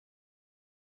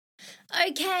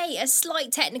Okay, a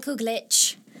slight technical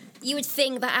glitch. You would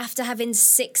think that after having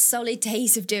 6 solid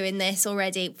days of doing this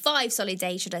already, 5 solid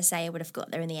days, should I say, I would have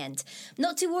got there in the end.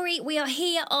 Not to worry, we are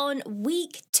here on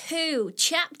week 2,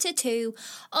 chapter 2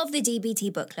 of the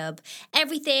DBT Book Club.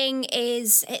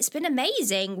 It's been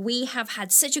amazing. We have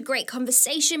had such a great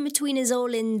conversation between us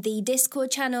all in the Discord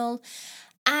channel.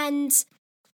 And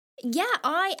yeah,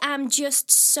 I am just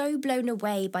so blown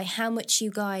away by how much you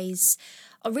guys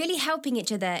are really helping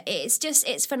each other.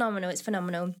 It's phenomenal. It's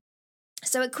phenomenal.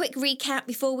 So a quick recap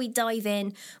before we dive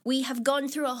in. We have gone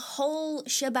through a whole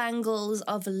shebangles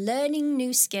of learning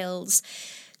new skills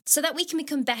so that we can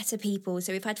become better people.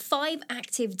 So we've had 5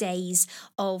 active days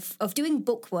of doing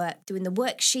book work, doing the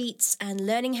worksheets and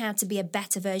learning how to be a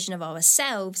better version of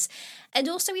ourselves. And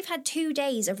also we've had 2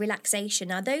 days of relaxation.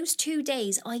 Now those 2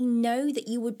 days, I know that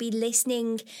you would be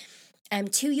listening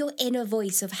to your inner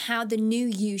voice of how the new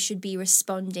you should be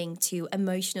responding to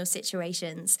emotional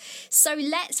situations. So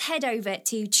let's head over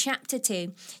to chapter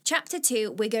 2. Chapter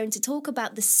 2, we're going to talk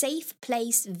about the safe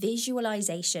place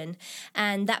visualization,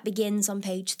 and that begins on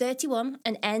page 31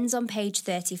 and ends on page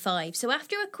 35. So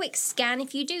after a quick scan,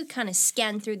 if you do kind of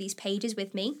scan through these pages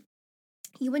with me,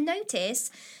 you will notice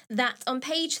that on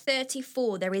page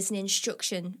 34 there is an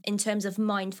instruction in terms of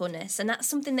mindfulness, and that's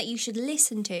something that you should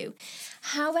listen to.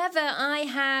 However,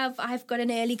 I've got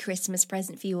an early Christmas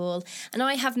present for you all, and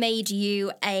I have made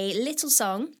you a little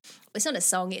song. It's not a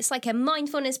song, it's like a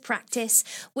mindfulness practice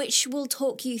which will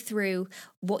talk you through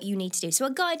what you need to do. So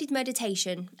a guided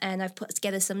meditation, and I've put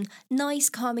together some nice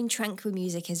calming tranquil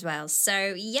music as well.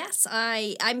 So yes,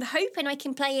 I'm hoping I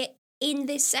can play it in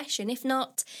this session. If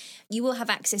not, you will have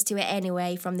access to it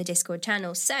anyway from the Discord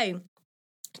channel. So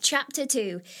chapter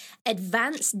 2,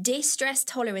 advanced distress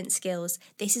tolerance skills.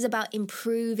 This is about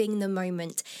improving the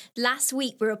moment. Last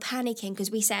week we were panicking because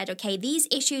we said, okay, these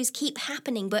issues keep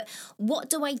happening, but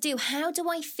what do I do? How do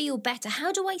I feel better?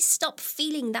 How do I stop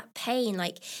feeling that pain?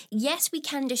 Like, yes, we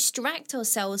can distract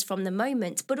ourselves from the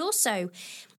moment, but also,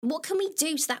 what can we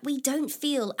do so that we don't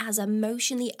feel as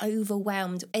emotionally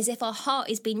overwhelmed, as if our heart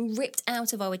is being ripped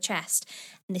out of our chest?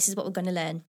 And this is what we're going to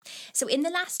learn. So in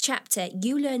the last chapter,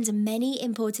 you learned many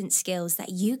important skills that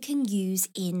you can use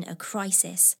in a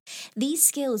crisis. These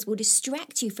skills will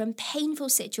distract you from painful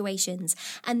situations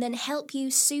and then help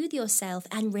you soothe yourself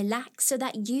and relax so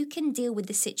that you can deal with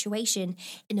the situation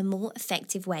in a more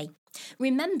effective way.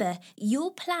 Remember,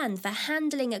 your plan for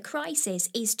handling a crisis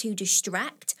is to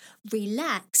distract,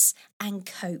 relax, and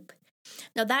cope.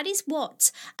 Now, that is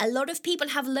what a lot of people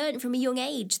have learned from a young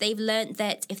age. They've learned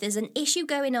that if there's an issue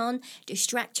going on,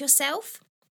 distract yourself,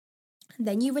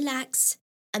 then you relax,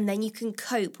 and then you can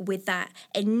cope with that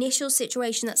initial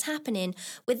situation that's happening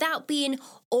without being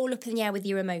all up in the air with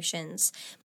your emotions.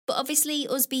 But obviously,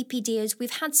 us BPDers,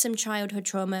 we've had some childhood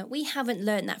trauma. We haven't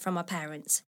learned that from our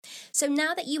parents. So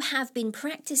now that you have been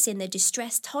practicing the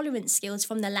distress tolerance skills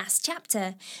from the last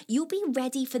chapter, you'll be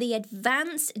ready for the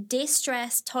advanced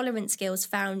distress tolerance skills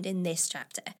found in this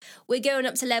chapter. We're going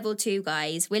up to level 2,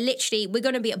 guys. We're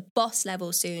going to be at boss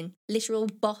level soon. Literal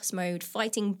boss mode,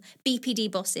 fighting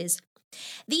BPD bosses.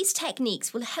 These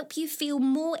techniques will help you feel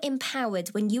more empowered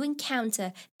when you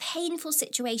encounter painful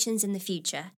situations in the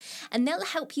future, and they'll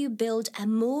help you build a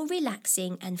more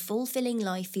relaxing and fulfilling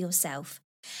life for yourself.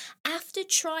 After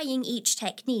trying each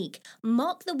technique,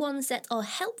 mark the ones that are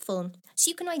helpful so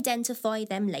you can identify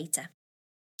them later.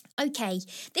 Okay,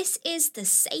 this is the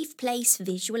safe place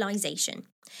visualization.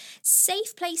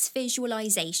 Safe place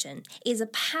visualization is a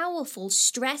powerful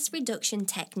stress reduction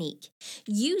technique.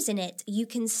 Using it, you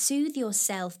can soothe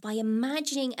yourself by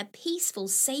imagining a peaceful,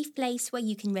 safe place where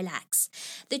you can relax.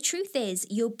 The truth is,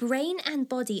 your brain and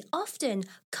body often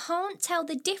can't tell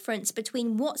the difference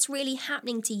between what's really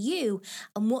happening to you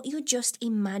and what you're just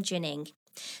imagining.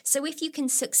 So if you can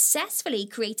successfully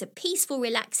create a peaceful,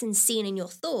 relaxing scene in your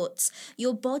thoughts,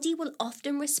 your body will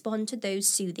often respond to those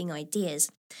soothing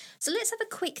ideas. So let's have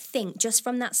a quick think just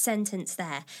from that sentence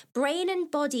there. Brain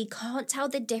and body can't tell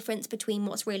the difference between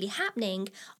what's really happening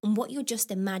and what you're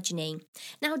just imagining.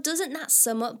 Now, doesn't that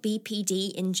sum up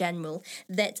BPD in general?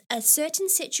 That a certain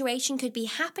situation could be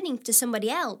happening to somebody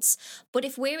else, but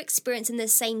if we're experiencing the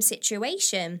same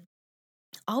situation,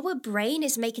 our brain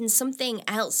is making something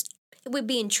else. We're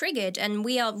being triggered and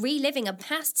we are reliving a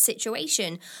past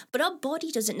situation, but our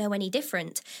body doesn't know any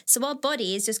different. So our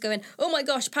body is just going, oh my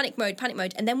gosh, panic mode.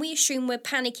 And then we assume we're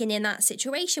panicking in that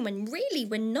situation when really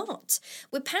we're not.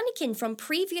 We're panicking from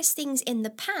previous things in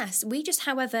the past. We just,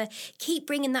 however, keep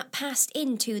bringing that past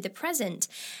into the present.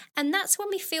 And that's when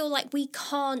we feel like we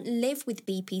can't live with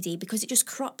BPD because it just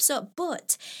crops up.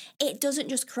 But it doesn't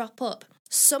just crop up.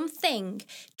 Something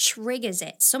triggers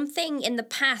it. Something in the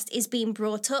past is being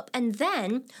brought up, and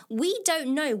then we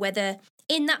don't know whether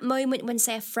in that moment when,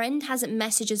 say, a friend hasn't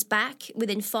messaged us back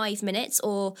within 5 minutes,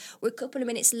 or we're a couple of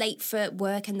minutes late for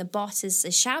work and the boss has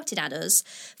shouted at us,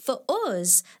 for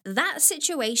us, that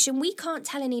situation, we can't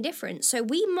tell any difference. So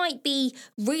we might be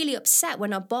really upset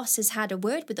when our boss has had a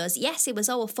word with us. Yes, it was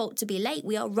our fault to be late.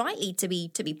 We are rightly to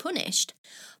be punished.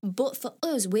 But for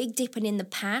us, we're dipping in the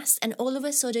past, and all of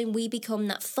a sudden we become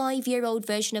that 5-year-old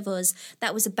version of us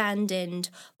that was abandoned,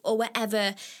 or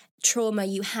whatever trauma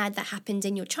you had that happened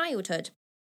in your childhood.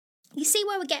 You see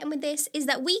where we're getting with this is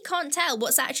that we can't tell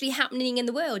what's actually happening in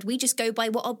the world. We just go by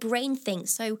what our brain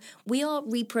thinks. So we are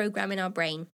reprogramming our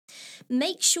brain.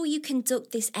 Make sure you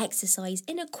conduct this exercise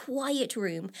in a quiet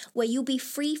room where you'll be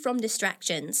free from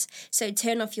distractions. So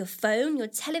turn off your phone, your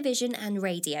television and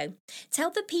radio.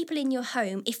 Tell the people in your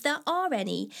home, if there are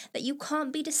any, that you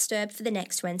can't be disturbed for the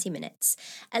next 20 minutes.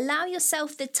 Allow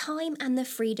yourself the time and the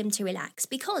freedom to relax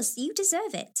because you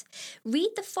deserve it. Read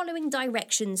the following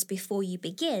directions before you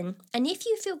begin, and if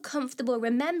you feel comfortable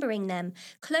remembering them,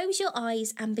 close your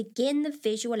eyes and begin the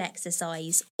visual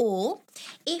exercise. Or,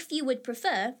 if you would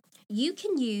prefer, you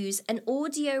can use an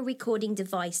audio recording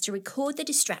device to record the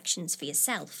distractions for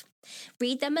yourself.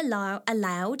 Read them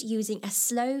aloud using a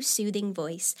slow, soothing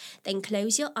voice. Then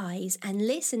close your eyes and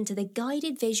listen to the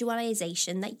guided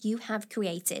visualization that you have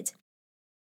created.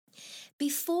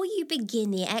 Before you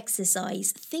begin the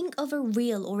exercise, think of a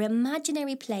real or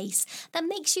imaginary place that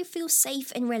makes you feel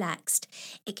safe and relaxed.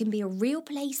 It can be a real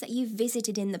place that you've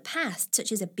visited in the past,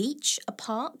 such as a beach, a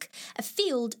park, a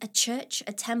field, a church,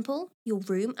 a temple, your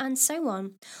room, and so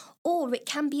on. Or it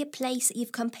can be a place that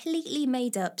you've completely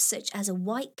made up, such as a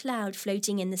white cloud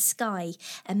floating in the sky,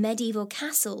 a medieval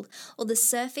castle, or the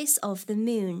surface of the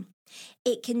moon.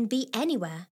 It can be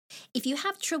anywhere. If you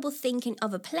have trouble thinking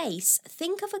of a place,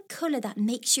 think of a colour that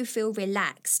makes you feel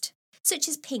relaxed, such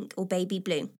as pink or baby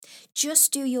blue.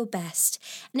 Just do your best.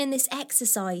 And in this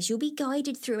exercise, you'll be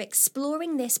guided through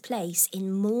exploring this place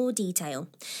in more detail.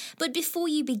 But before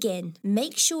you begin,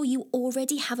 make sure you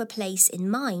already have a place in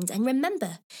mind. And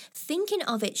remember, thinking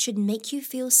of it should make you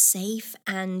feel safe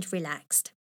and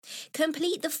relaxed.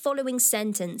 Complete the following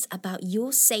sentence about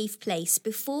your safe place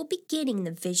before beginning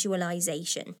the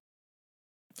visualization.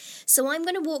 So I'm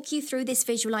going to walk you through this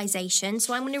visualization.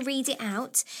 So I'm going to read it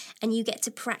out and you get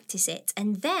to practice it.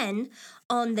 And then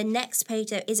on the next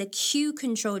page there is a cue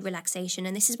controlled relaxation.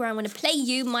 And this is where I'm going to play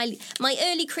you my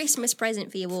early Christmas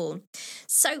present for you all.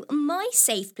 So my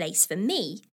safe place for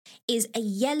me is a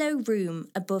yellow room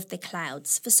above the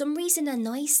clouds. For some reason, a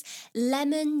nice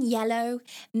lemon yellow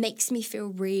makes me feel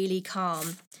really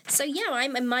calm. So yeah,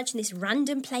 I'm imagining this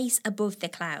random place above the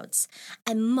clouds.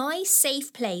 And my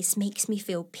safe place makes me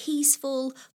feel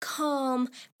peaceful, calm,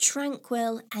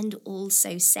 tranquil, and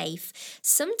also safe.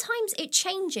 Sometimes it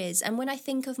changes, and when I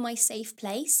think of my safe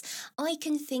place, I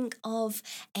can think of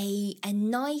a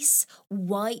nice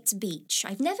white beach.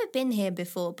 I've never been here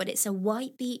before, but it's a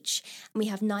white beach, and we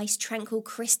have nice tranquil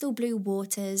crystal blue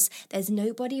waters. There's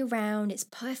nobody around. It's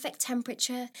perfect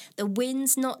temperature. The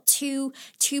wind's not too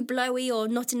blowy or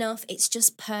not enough. It's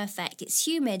just perfect. It's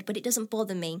humid, but it doesn't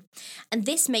bother me. And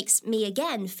this makes me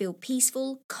again feel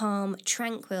peaceful, calm,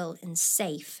 tranquil, and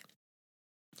safe.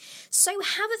 So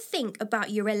have a think about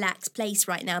your relaxed place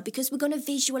right now because we're going to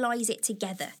visualize it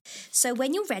together. So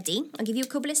when you're ready, I'll give you a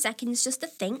couple of seconds just to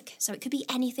think. So it could be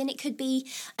anything. It could be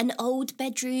an old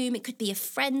bedroom. It could be a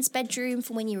friend's bedroom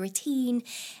from when you were a teen.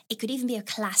 It could even be a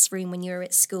classroom when you were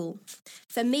at school.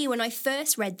 For me, when I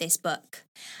first read this book,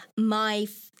 my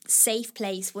safe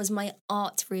place was my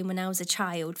art room when I was a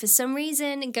child. For some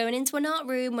reason, going into an art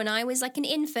room when I was like an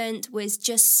infant was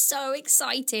just so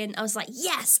exciting. I was like,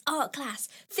 yes, art class,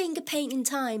 finger painting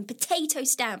time, potato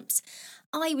stamps.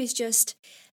 I was just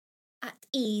at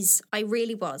ease. I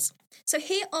really was. So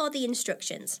here are the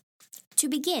instructions. To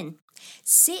begin,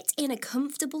 sit in a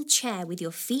comfortable chair with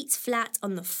your feet flat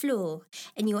on the floor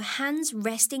and your hands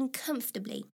resting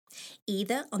comfortably,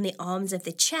 either on the arms of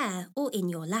the chair or in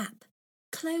your lap.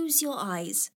 Close your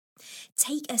eyes.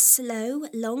 Take a slow,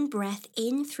 long breath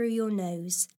in through your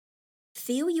nose.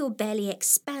 Feel your belly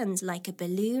expand like a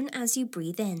balloon as you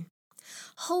breathe in.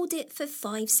 Hold it for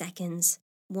 5 seconds.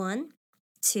 1,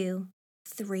 2,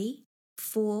 3,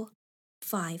 4,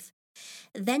 5.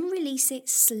 Then release it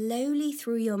slowly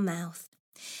through your mouth.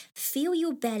 Feel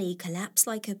your belly collapse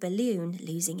like a balloon,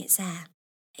 losing its air.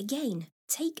 Again.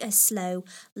 Take a slow,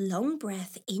 long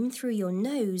breath in through your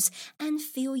nose and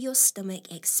feel your stomach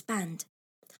expand.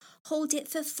 Hold it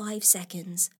for 5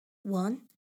 seconds. 1,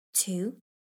 2,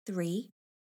 3,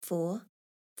 4,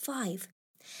 5.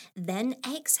 Then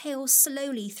exhale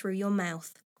slowly through your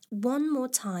mouth. One more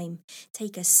time.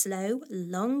 Take a slow,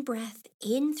 long breath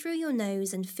in through your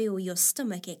nose and feel your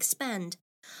stomach expand.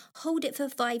 Hold it for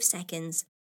 5 seconds.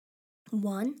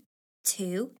 1,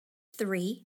 2,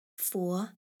 3,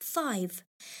 4, 5.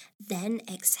 Then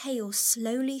exhale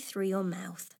slowly through your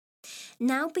mouth.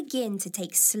 Now begin to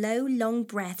take slow, long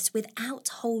breaths without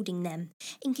holding them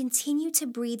and continue to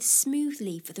breathe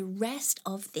smoothly for the rest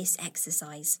of this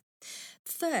exercise.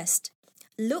 First,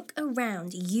 look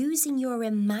around using your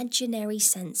imaginary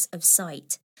sense of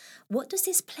sight. What does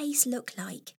this place look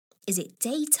like? Is it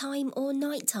daytime or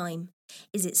nighttime?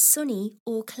 Is it sunny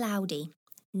or cloudy?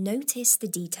 Notice the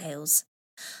details.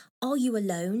 Are you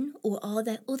alone or are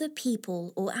there other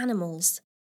people or animals?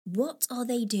 What are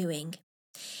they doing?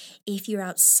 If you're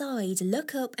outside,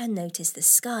 look up and notice the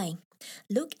sky.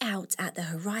 Look out at the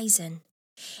horizon.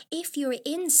 If you're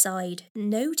inside,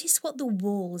 notice what the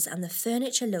walls and the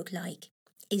furniture look like.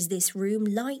 Is this room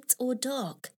light or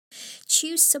dark?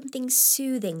 Choose something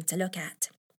soothing to look at.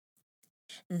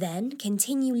 Then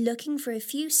continue looking for a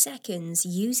few seconds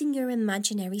using your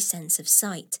imaginary sense of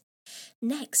sight.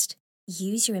 Next,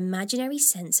 use your imaginary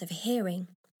sense of hearing.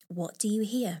 What do you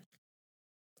hear?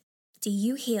 Do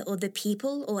you hear other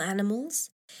people or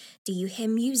animals? Do you hear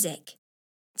music?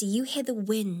 Do you hear the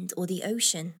wind or the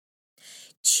ocean?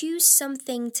 Choose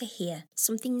something to hear,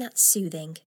 something that's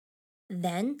soothing.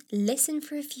 Then listen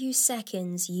for a few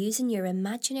seconds using your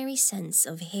imaginary sense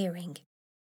of hearing.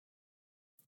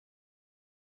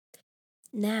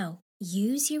 Now,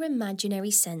 use your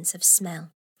imaginary sense of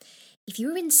smell. If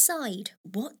you're inside,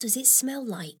 what does it smell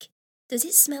like? Does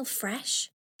it smell fresh?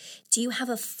 Do you have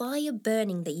a fire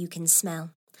burning that you can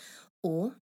smell?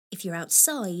 Or, if you're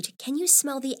outside, can you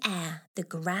smell the air, the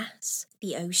grass,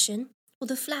 the ocean, or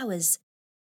the flowers?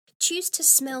 Choose to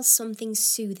smell something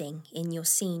soothing in your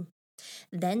scene.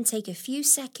 Then take a few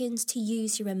seconds to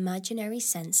use your imaginary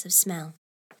sense of smell.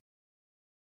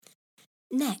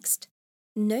 Next,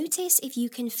 notice if you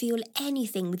can feel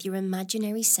anything with your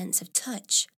imaginary sense of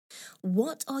touch.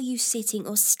 What are you sitting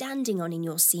or standing on in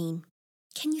your scene?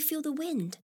 Can you feel the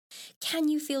wind? Can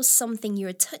you feel something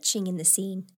you're touching in the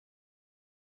scene?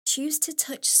 Choose to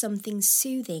touch something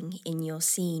soothing in your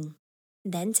scene.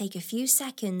 Then take a few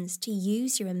seconds to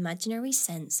use your imaginary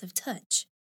sense of touch.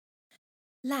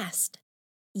 Last,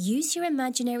 use your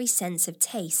imaginary sense of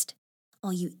taste.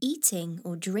 Are you eating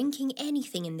or drinking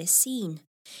anything in this scene?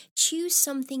 Choose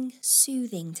something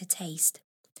soothing to taste.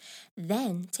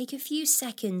 Then take a few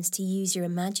seconds to use your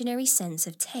imaginary sense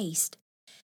of taste.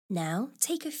 Now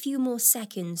take a few more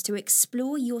seconds to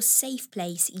explore your safe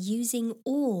place using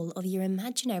all of your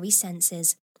imaginary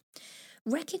senses.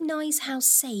 Recognize how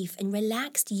safe and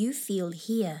relaxed you feel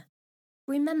here.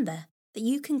 Remember that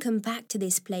you can come back to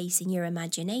this place in your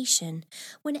imagination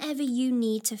whenever you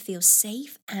need to feel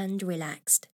safe and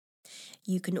relaxed.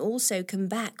 You can also come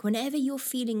back whenever you're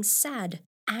feeling sad,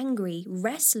 angry,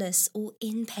 restless, or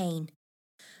in pain.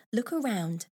 Look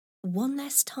around one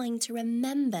last time to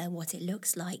remember what it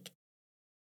looks like.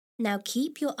 Now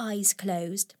keep your eyes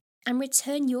closed and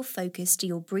return your focus to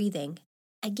your breathing.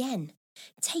 Again,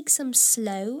 take some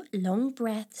slow, long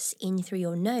breaths in through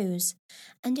your nose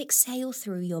and exhale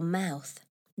through your mouth.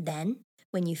 Then,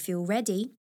 when you feel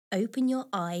ready, open your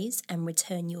eyes and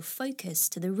return your focus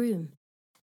to the room.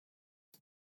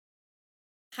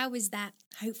 How was that?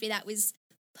 Hopefully that was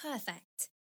perfect.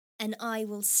 And I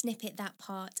will snippet that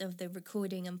part of the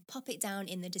recording and pop it down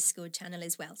in the Discord channel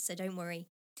as well, so don't worry.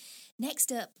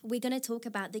 Next up, we're going to talk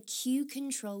about the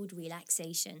cue-controlled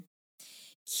relaxation.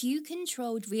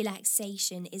 Cue-controlled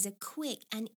relaxation is a quick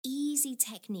and easy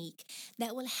technique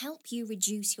that will help you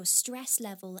reduce your stress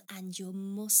level and your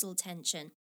muscle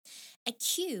tension. A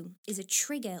cue is a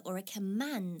trigger or a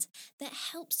command that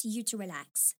helps you to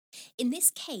relax. In this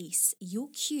case, your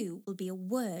cue will be a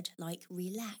word like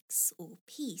relax or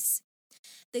peace.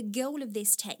 The goal of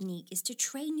this technique is to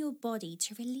train your body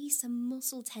to release a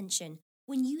muscle tension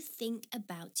when you think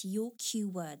about your cue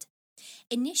word.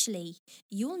 Initially,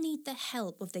 you'll need the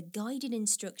help of the guided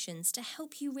instructions to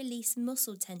help you release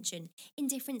muscle tension in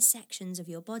different sections of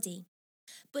your body.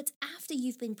 But after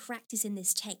you've been practicing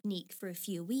this technique for a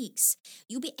few weeks,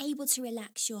 you'll be able to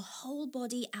relax your whole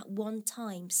body at one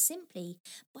time simply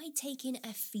by taking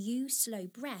a few slow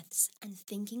breaths and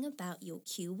thinking about your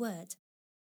cue word.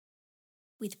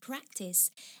 With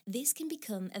practice, this can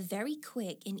become a very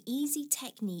quick and easy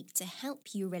technique to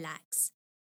help you relax.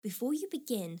 Before you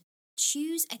begin,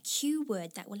 choose a cue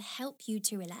word that will help you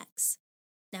to relax.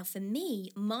 Now for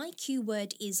me, my cue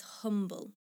word is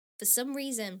humble. For some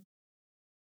reason,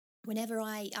 Whenever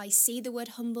I see the word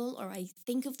humble or I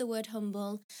think of the word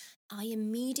humble, I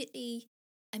immediately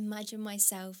imagine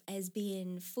myself as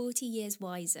being 40 years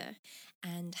wiser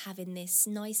and having this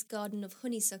nice garden of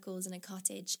honeysuckles in a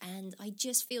cottage. And I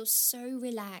just feel so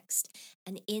relaxed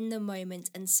and in the moment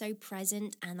and so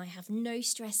present. And I have no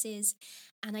stresses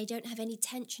and I don't have any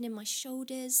tension in my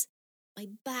shoulders, my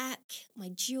back, my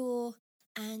jaw,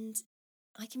 and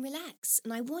I can relax.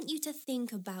 And I want you to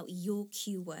think about your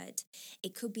cue word.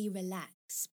 It could be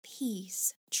relax,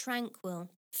 peace,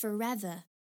 tranquil, forever,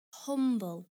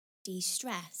 humble,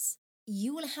 de-stress.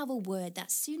 You will have a word that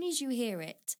as soon as you hear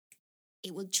it,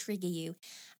 it will trigger you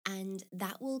and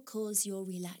that will cause your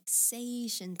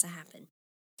relaxation to happen.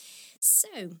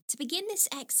 So, to begin this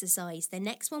exercise, the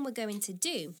next one we're going to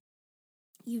do,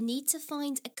 you need to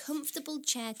find a comfortable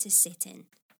chair to sit in.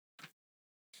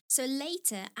 So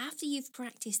later, after you've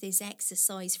practiced this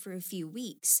exercise for a few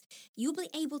weeks, you'll be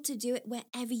able to do it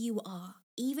wherever you are,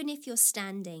 even if you're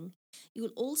standing.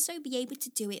 You'll also be able to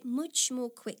do it much more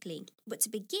quickly. But to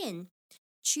begin,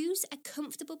 choose a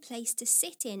comfortable place to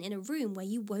sit in a room where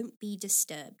you won't be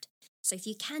disturbed. So if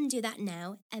you can do that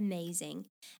now, amazing.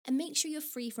 And make sure you're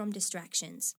free from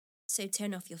distractions. So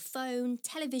turn off your phone,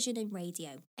 television and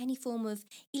radio, any form of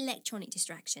electronic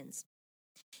distractions.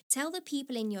 Tell the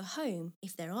people in your home,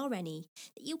 if there are any,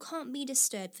 that you can't be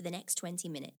disturbed for the next 20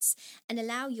 minutes and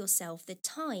allow yourself the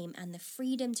time and the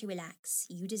freedom to relax.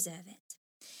 You deserve it.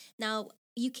 Now,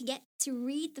 you can get to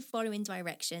read the following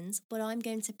directions, but I'm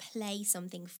going to play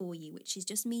something for you, which is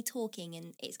just me talking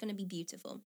and it's going to be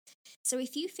beautiful. So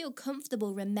if you feel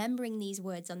comfortable remembering these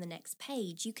words on the next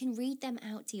page, you can read them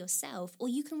out to yourself or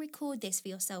you can record this for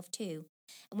yourself too.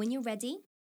 And when you're ready,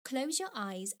 close your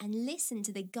eyes and listen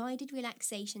to the guided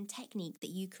relaxation technique that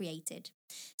you created.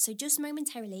 So just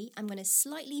momentarily, I'm going to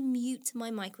slightly mute my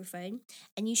microphone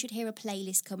and you should hear a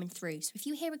playlist coming through. So if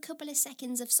you hear a couple of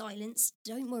seconds of silence,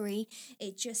 don't worry.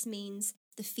 It just means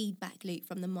the feedback loop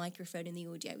from the microphone and the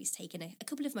audio is taking a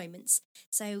couple of moments.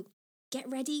 So get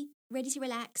ready to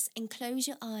relax and close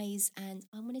your eyes and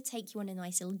I'm going to take you on a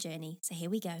nice little journey. So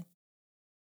here we go.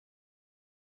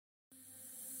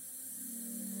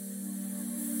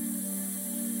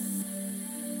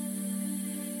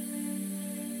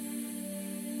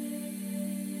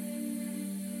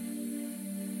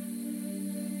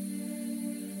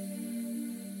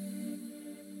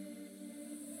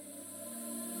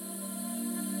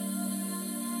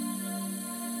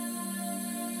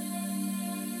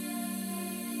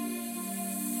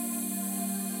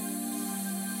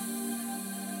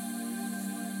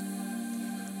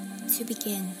 To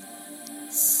begin,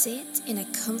 sit in a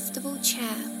comfortable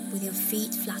chair with your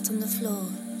feet flat on the floor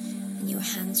and your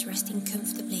hands resting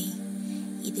comfortably,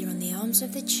 either on the arms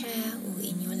of the chair or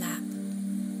in your lap.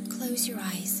 Close your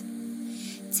eyes.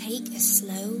 Take a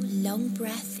slow, long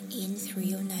breath in through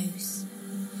your nose.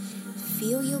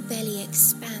 Feel your belly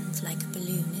expand like a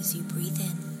balloon as you breathe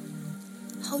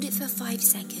in. Hold it for 5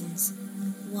 seconds.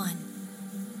 1,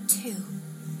 2,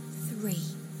 3,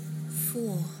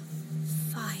 4,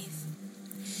 5.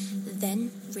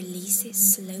 Then release it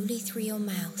slowly through your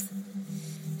mouth.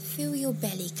 Feel your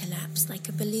belly collapse like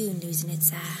a balloon losing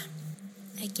its air.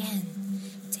 Again,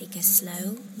 take a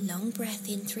slow, long breath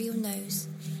in through your nose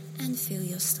and feel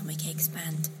your stomach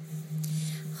expand.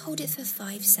 Hold it for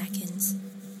 5 seconds.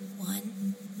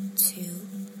 1, 2,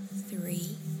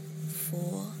 3,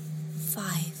 4,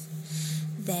 5.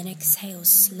 Then exhale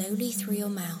slowly through your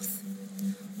mouth.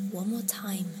 One more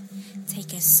time.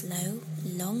 Take a slow,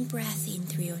 long breath in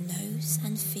through your nose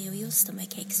and feel your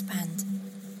stomach expand.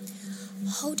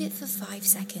 Hold it for 5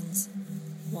 seconds.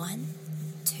 1,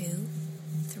 2,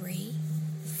 3,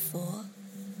 4,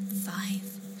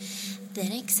 5.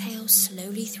 Then exhale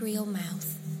slowly through your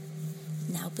mouth.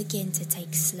 Now begin to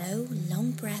take slow,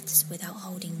 long breaths without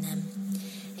holding them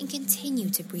and continue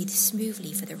to breathe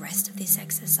smoothly for the rest of this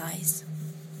exercise.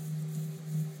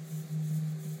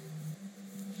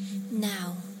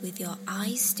 Now, with your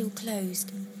eyes still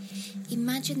closed,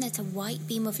 imagine that a white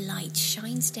beam of light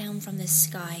shines down from the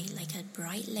sky like a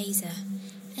bright laser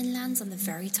and lands on the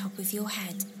very top of your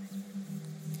head.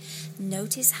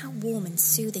 Notice how warm and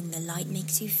soothing the light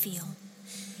makes you feel.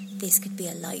 This could be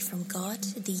a light from God,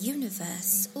 the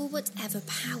universe, or whatever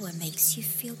power makes you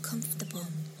feel comfortable.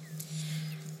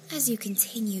 As you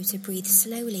continue to breathe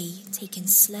slowly, taking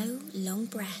slow, long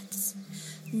breaths,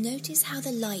 notice how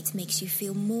the light makes you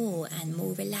feel more and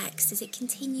more relaxed as it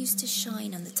continues to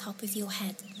shine on the top of your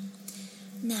head.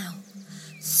 Now,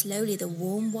 slowly the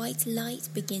warm white light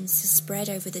begins to spread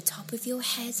over the top of your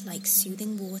head like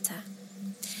soothing water.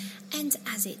 And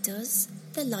as it does,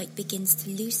 The light begins to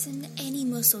loosen any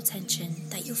muscle tension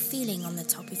that you're feeling on the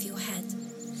top of your head.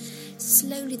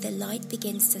 Slowly the light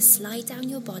begins to slide down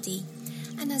your body,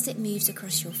 and as it moves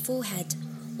across your forehead,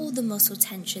 all the muscle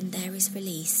tension there is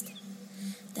released.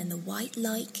 Then the white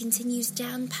light continues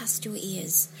down past your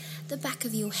ears, the back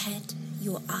of your head,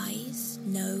 your eyes,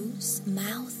 nose,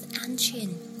 mouth and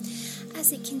chin,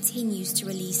 as it continues to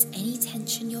release any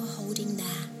tension you're holding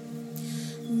there.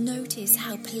 Notice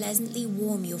how pleasantly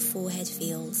warm your forehead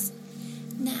feels.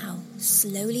 Now,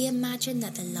 slowly imagine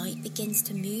that the light begins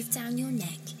to move down your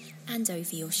neck and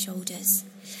over your shoulders,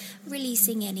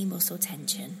 releasing any muscle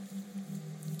tension.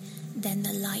 Then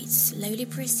the light slowly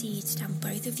proceeds down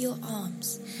both of your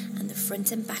arms and the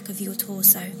front and back of your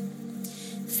torso.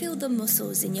 Feel the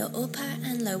muscles in your upper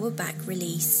and lower back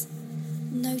release.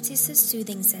 Notice the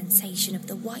soothing sensation of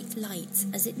the white light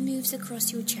as it moves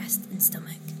across your chest and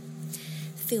stomach.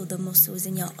 Feel the muscles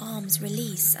in your arms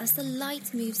release as the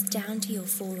light moves down to your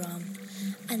forearm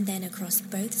and then across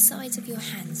both sides of your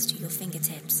hands to your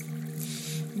fingertips.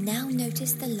 Now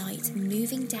notice the light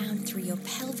moving down through your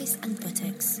pelvis and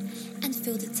buttocks and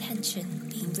feel the tension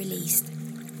being released.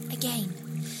 Again,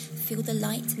 feel the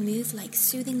light move like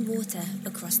soothing water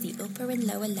across the upper and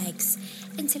lower legs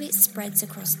until it spreads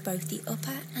across both the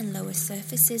upper and lower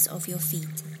surfaces of your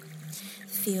feet.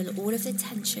 Feel all of the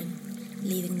tension,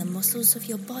 leaving the muscles of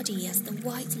your body as the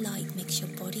white light makes your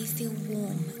body feel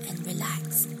warm and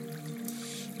relaxed.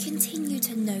 Continue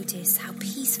to notice how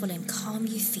peaceful and calm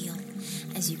you feel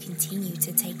as you continue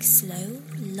to take slow,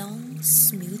 long,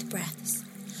 smooth breaths.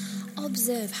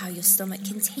 Observe how your stomach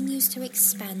continues to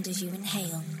expand as you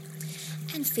inhale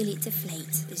and feel it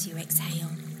deflate as you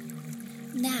exhale.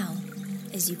 Now,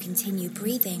 as you continue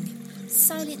breathing,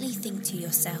 silently think to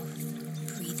yourself,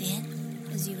 breathe in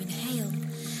as you inhale,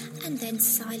 and then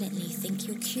silently think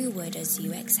your cue word as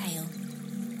you exhale.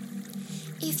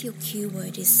 If your cue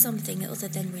word is something other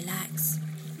than relax,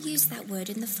 use that word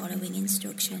in the following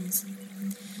instructions.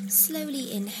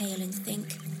 Slowly inhale and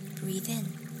think, breathe in.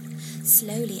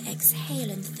 Slowly exhale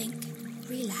and think,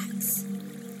 relax.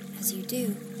 As you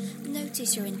do,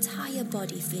 notice your entire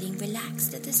body feeling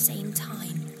relaxed at the same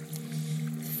time.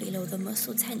 Feel all the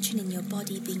muscle tension in your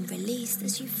body being released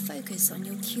as you focus on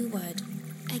your cue word.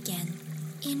 Again,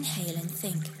 inhale and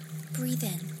think, breathe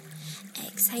in.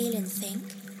 Exhale and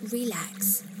think,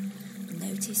 relax.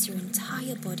 Notice your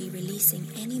entire body releasing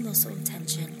any muscle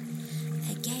tension.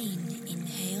 Again,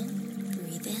 inhale,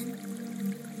 breathe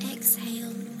in.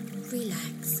 Exhale,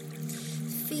 relax.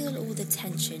 Feel all the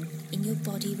tension in your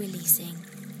body releasing.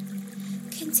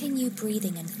 Continue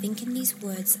breathing and thinking these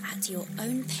words at your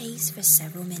own pace for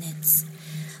several minutes.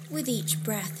 With each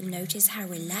breath, notice how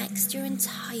relaxed your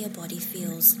entire body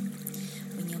feels.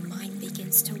 When your mind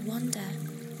begins to wander,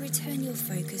 return your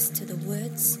focus to the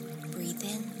words, breathe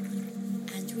in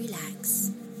and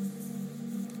relax.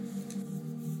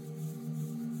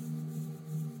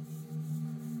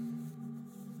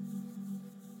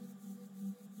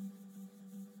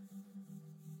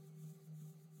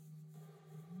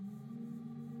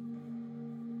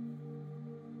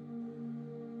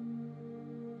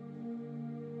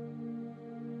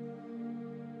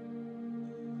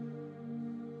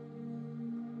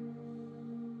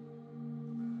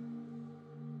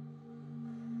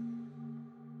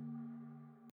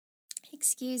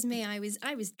 Excuse me, I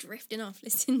was drifting off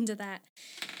listening to that.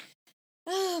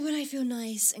 Oh, but I feel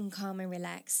nice and calm and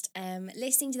relaxed.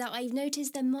 Listening to that, I've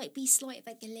noticed there might be slight of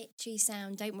a glitchy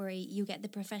sound. Don't worry, you get the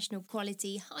professional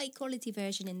quality, high quality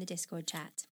version in the Discord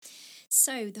chat.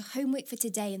 So the homework for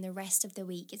today and the rest of the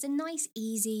week is a nice,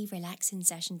 easy, relaxing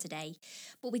session today.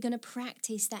 But we're going to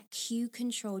practice that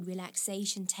cue-controlled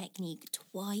relaxation technique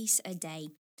twice a day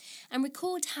and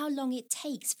record how long it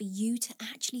takes for you to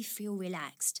actually feel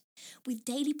relaxed. With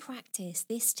daily practice,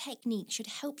 this technique should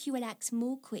help you relax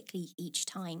more quickly each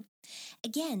time.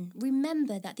 Again,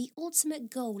 remember that the ultimate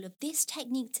goal of this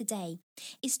technique today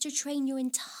is to train your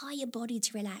entire body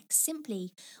to relax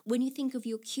simply when you think of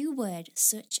your cue word,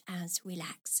 such as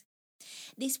relax.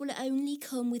 This will only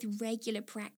come with regular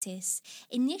practice.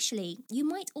 Initially, you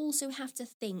might also have to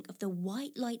think of the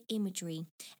white light imagery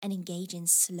and engage in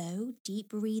slow, deep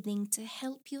breathing to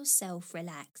help yourself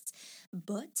relax.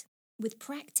 But with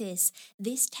practice,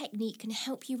 this technique can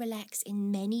help you relax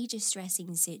in many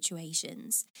distressing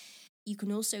situations. You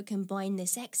can also combine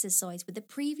this exercise with the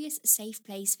previous safe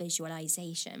place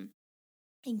visualization.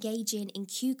 Engaging in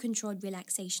cue-controlled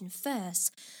relaxation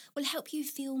first will help you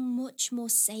feel much more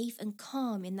safe and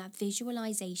calm in that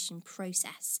visualization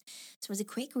process. So as a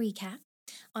quick recap,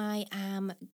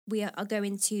 We are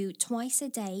going to twice a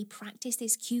day practice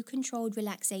this cue-controlled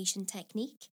relaxation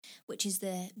technique, which is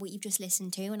what you've just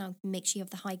listened to, and I'll make sure you have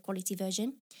the high-quality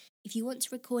version. If you want to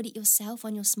record it yourself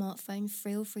on your smartphone,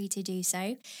 feel free to do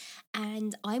so.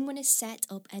 And I'm going to set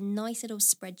up a nice little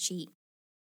spreadsheet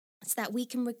so that we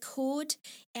can record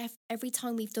every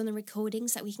time we've done a recording,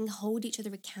 so that we can hold each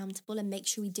other accountable and make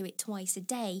sure we do it twice a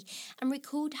day and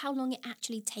record how long it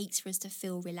actually takes for us to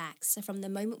feel relaxed. So from the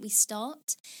moment we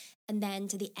start and then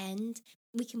to the end,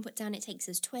 we can put down it takes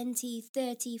us 20,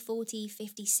 30, 40,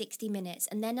 50, 60 minutes.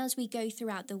 And then as we go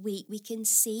throughout the week, we can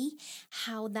see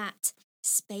how that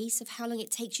space of how long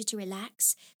it takes you to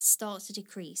relax starts to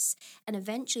decrease. And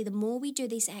eventually, the more we do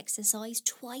this exercise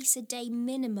twice a day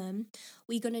minimum,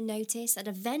 we're going to notice that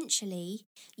eventually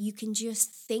you can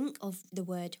just think of the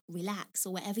word relax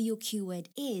or whatever your cue word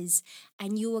is,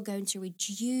 and you are going to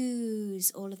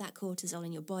reduce all of that cortisol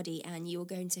in your body, and you're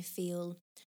going to feel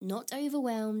not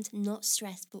overwhelmed, not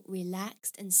stressed, but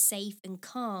relaxed and safe and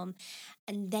calm.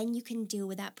 And then you can deal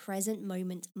with that present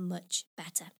moment much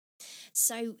better.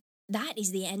 So that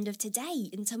is the end of today,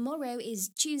 and tomorrow is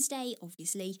Tuesday.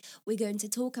 Obviously, we're going to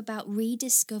talk about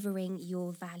rediscovering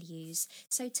your values.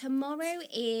 So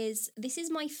this is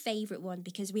my favourite one,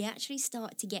 because we actually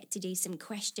start to get to do some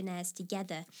questionnaires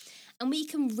together, and we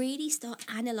can really start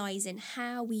analysing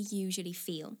how we usually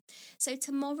feel. So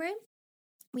tomorrow,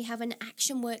 we have an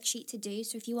action worksheet to do.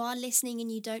 So if you are listening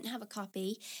and you don't have a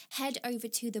copy, head over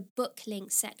to the book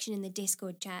link section in the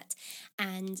Discord chat,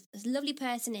 and a lovely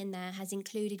person in there has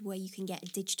included where you can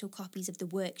get digital copies of the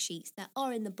worksheets that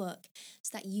are in the book,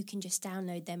 so that you can just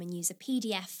download them and use a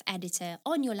PDF editor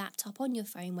on your laptop, on your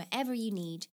phone, wherever you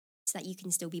need, so that you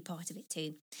can still be part of it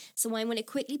too. So I'm going to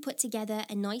quickly put together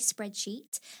a nice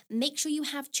spreadsheet. Make sure you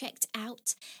have checked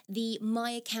out the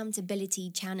My Accountability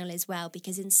channel as well,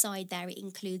 because inside there it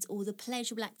includes all the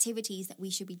pleasurable activities that we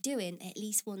should be doing at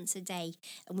least once a day,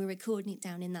 and we're recording it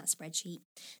down in that spreadsheet.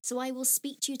 So I will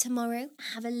speak to you tomorrow.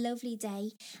 Have a lovely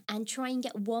day, and try and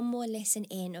get one more lesson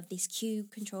in of this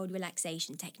cue-controlled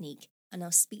relaxation technique. And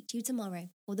I'll speak to you tomorrow.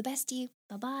 All the best to you.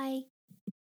 Bye-bye.